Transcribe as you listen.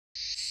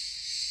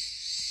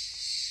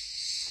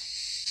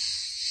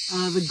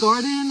The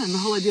garden and the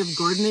whole idea of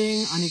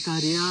gardening on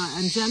Ikaria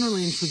and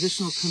generally in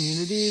traditional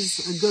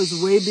communities goes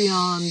way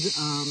beyond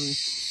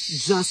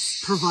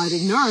just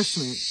providing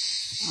nourishment.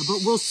 But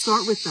we'll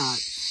start with that.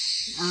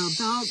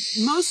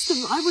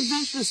 I would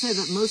venture to say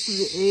that most of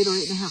the 8,000 or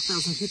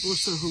 8,500 people or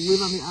so who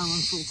live on the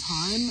island full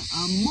time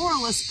more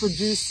or less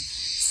produce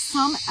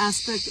some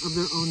aspect of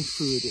their own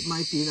food. It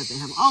might be that they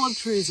have olive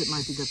trees, it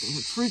might be that they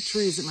have fruit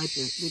trees, it might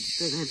be that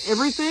they have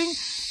everything,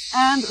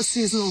 and a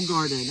seasonal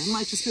garden. It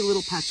might just be a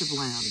little patch of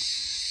land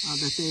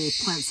that they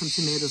plant some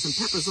tomatoes and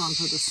peppers on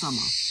for the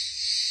summer.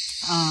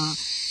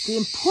 The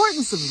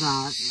importance of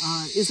that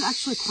is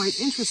actually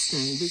quite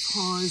interesting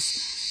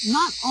because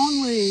not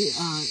only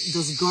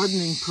does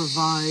gardening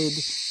provide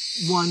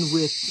one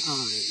with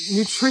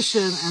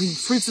nutrition and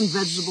fruits and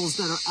vegetables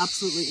that are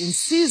absolutely in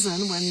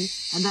season,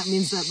 and that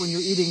means that when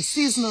you're eating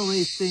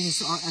seasonally, things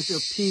are at their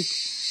peak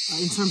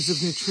in terms of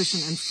nutrition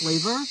and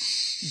flavor.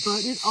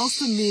 But it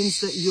also means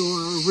that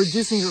you're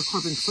reducing your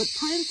carbon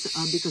footprint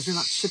because you're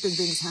not shipping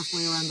things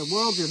halfway around the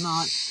world. You're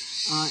not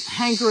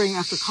hankering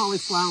after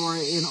cauliflower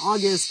in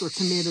August or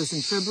tomatoes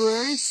in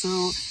February.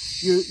 So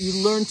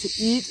you learn to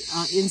eat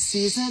in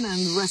season,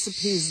 and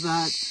recipes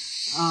that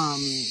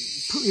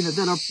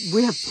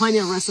we have plenty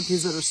of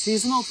recipes that are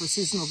seasonal for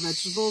seasonal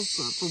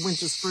vegetables for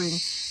winter, spring,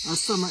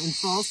 summer, and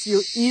fall. So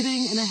you're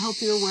eating in a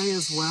healthier way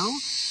as well.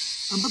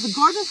 But the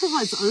garden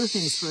provides other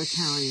things for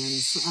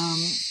Ikarians.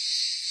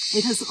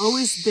 It has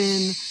always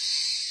been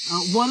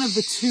one of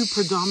the two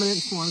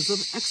predominant forms of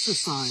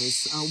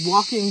exercise,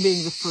 walking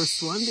being the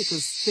first one,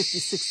 because 50,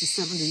 60,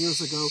 70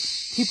 years ago,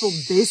 people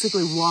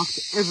basically walked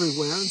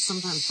everywhere, and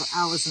sometimes for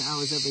hours and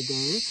hours every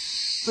day.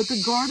 But the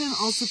garden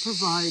also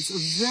provides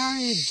a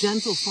very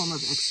gentle form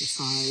of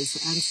exercise,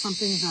 and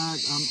something that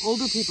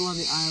older people on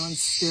the island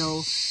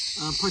still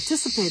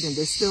participate in.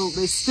 They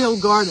still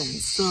garden.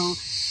 So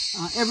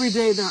every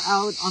day they're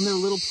out on their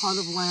little plot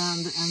of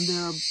land and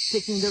they're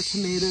picking their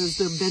tomatoes,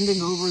 they're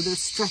bending over, they're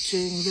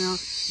stretching, they're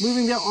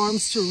moving their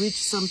arms to reach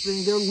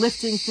something, they're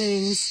lifting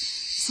things.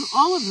 So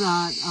all of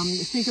that,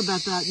 think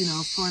about that,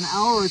 for an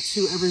hour or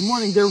two every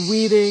morning. They're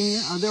weeding,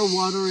 they're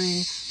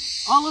watering.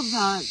 All of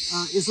that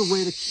is a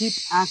way to keep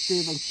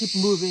active and keep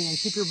moving and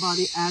keep your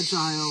body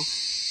agile.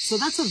 So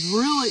that's a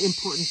really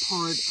important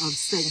part of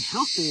staying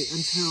healthy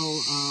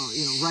until,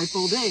 ripe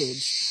old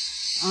age.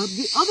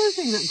 The other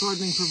thing that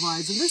gardening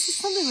provides, and this is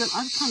something that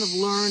I've kind of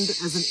learned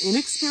as an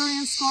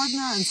inexperienced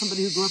gardener and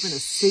somebody who grew up in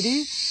a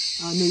city,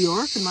 New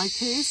York in my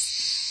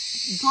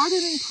case,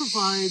 gardening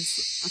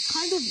provides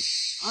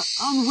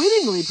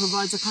unwittingly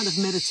provides a kind of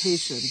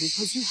meditation,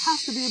 because you have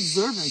to be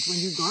observant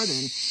when you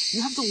garden. You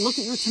have to look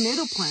at your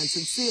tomato plants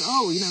and see,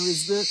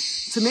 is the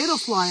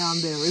tomato fly on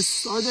there?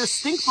 Are there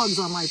stink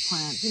bugs on my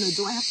plant?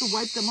 Do I have to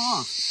wipe them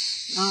off?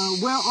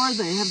 Where are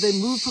they? Have they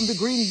moved from the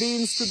green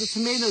beans to the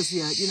tomatoes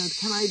yet?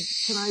 Can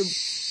I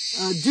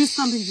do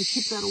something to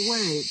keep that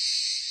away?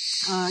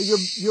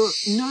 You're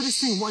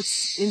noticing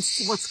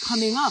what's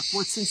coming up,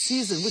 what's in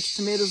season, which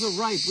tomatoes are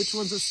ripe, which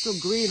ones are still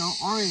green or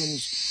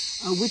orange,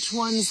 which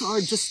ones are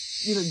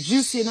just,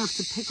 juicy enough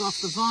to pick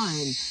off the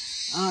vine.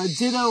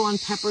 Ditto on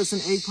peppers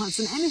and eggplants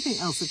and anything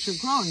else that you're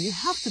growing. You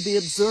have to be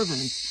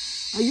observant.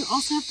 You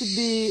also have to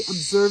be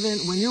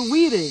observant when you're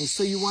weeding.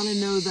 So you want to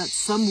know that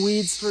some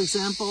weeds, for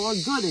example, are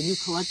good and you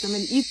collect them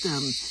and eat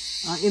them.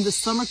 In the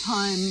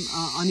summertime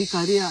on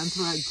Ikaria and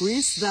throughout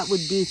Greece, that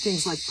would be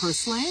things like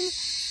purslane,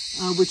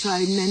 which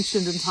I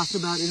mentioned and talked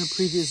about in a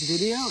previous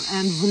video,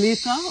 and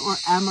vlita or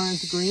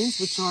amaranth greens,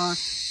 which are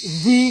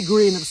the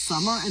green of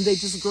summer, and they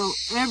just grow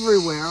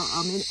everywhere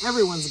in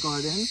everyone's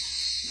garden,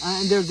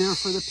 and they're there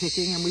for the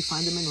picking, and we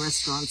find them in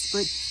restaurants.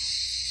 But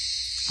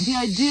the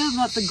idea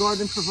that the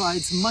garden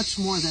provides much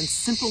more than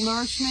simple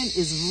nourishment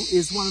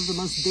is one of the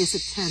most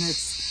basic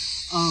tenets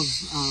of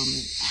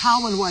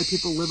how and why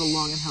people live a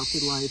long and healthy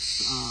life,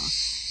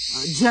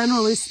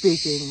 generally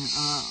speaking,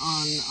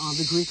 on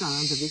the Greek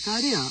island of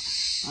Ikaria.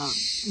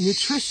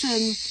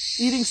 Nutrition,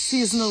 eating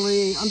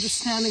seasonally,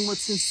 understanding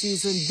what's in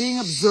season, being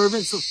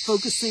observant, so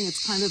focusing.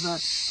 It's kind of a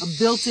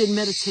built-in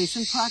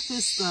meditation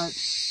practice that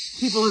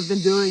people have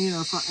been doing,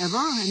 forever.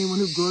 Anyone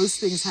who grows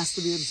things has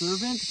to be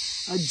observant.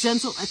 A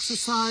gentle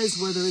exercise,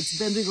 whether it's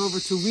bending over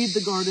to weed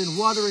the garden,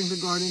 watering the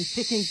garden,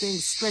 picking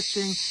things,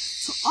 stretching.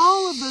 So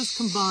all of those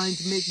combined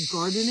to make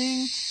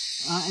gardening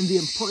and the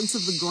importance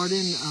of the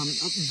garden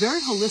very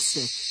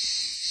holistic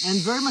and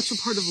very much a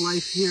part of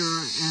life here,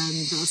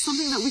 and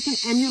something that we can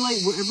emulate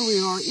wherever we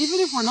are.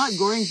 Even if we're not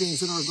growing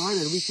things in our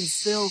garden, we can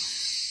still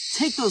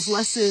take those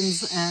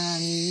lessons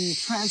and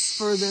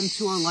transfer them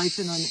to our life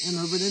in an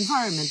urban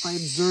environment by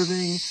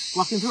observing,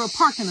 walking through a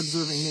park and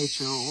observing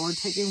nature, or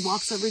taking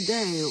walks every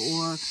day,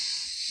 or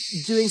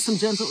doing some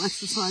gentle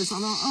exercise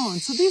on our own.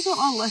 So these are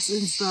all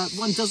lessons that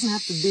one doesn't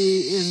have to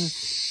be in,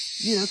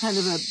 kind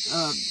of a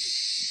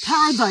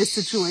paradise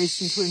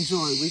situation to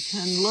enjoy. We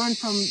can learn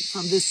from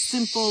this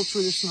simple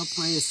traditional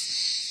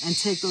place and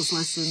take those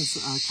lessons,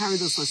 carry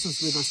those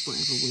lessons with us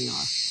wherever we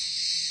are.